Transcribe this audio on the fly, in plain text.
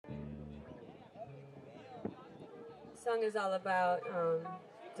song is all about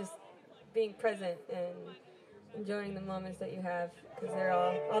just being present and enjoying the moments that you have, because they're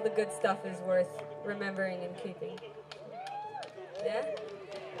all the good stuff is worth remembering and keeping. Yeah,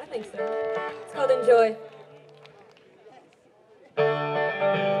 I think so. It's called Enjoy.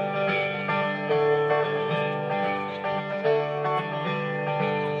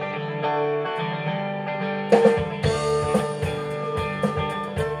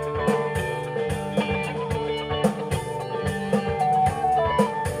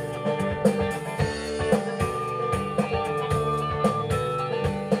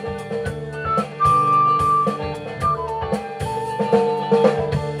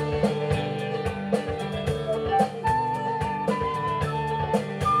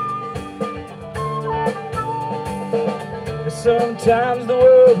 Sometimes the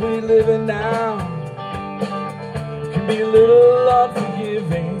world we live in now can be a little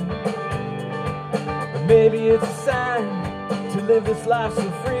unforgiving, but maybe it's a sign to live this life so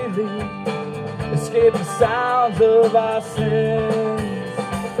freely, escape the sounds of our sins,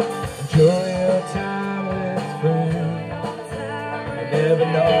 enjoy your time with friends. I never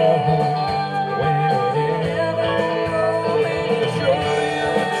know when it ends. Enjoy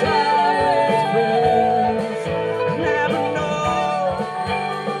your time with friends. Never know.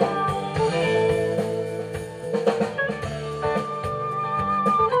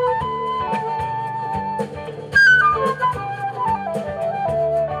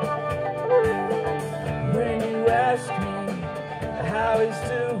 When you ask me how he's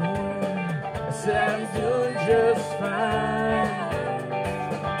doing, I said I'm doing just fine.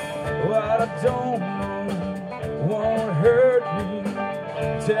 What I don't know won't hurt me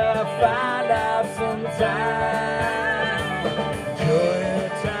till I find out sometime.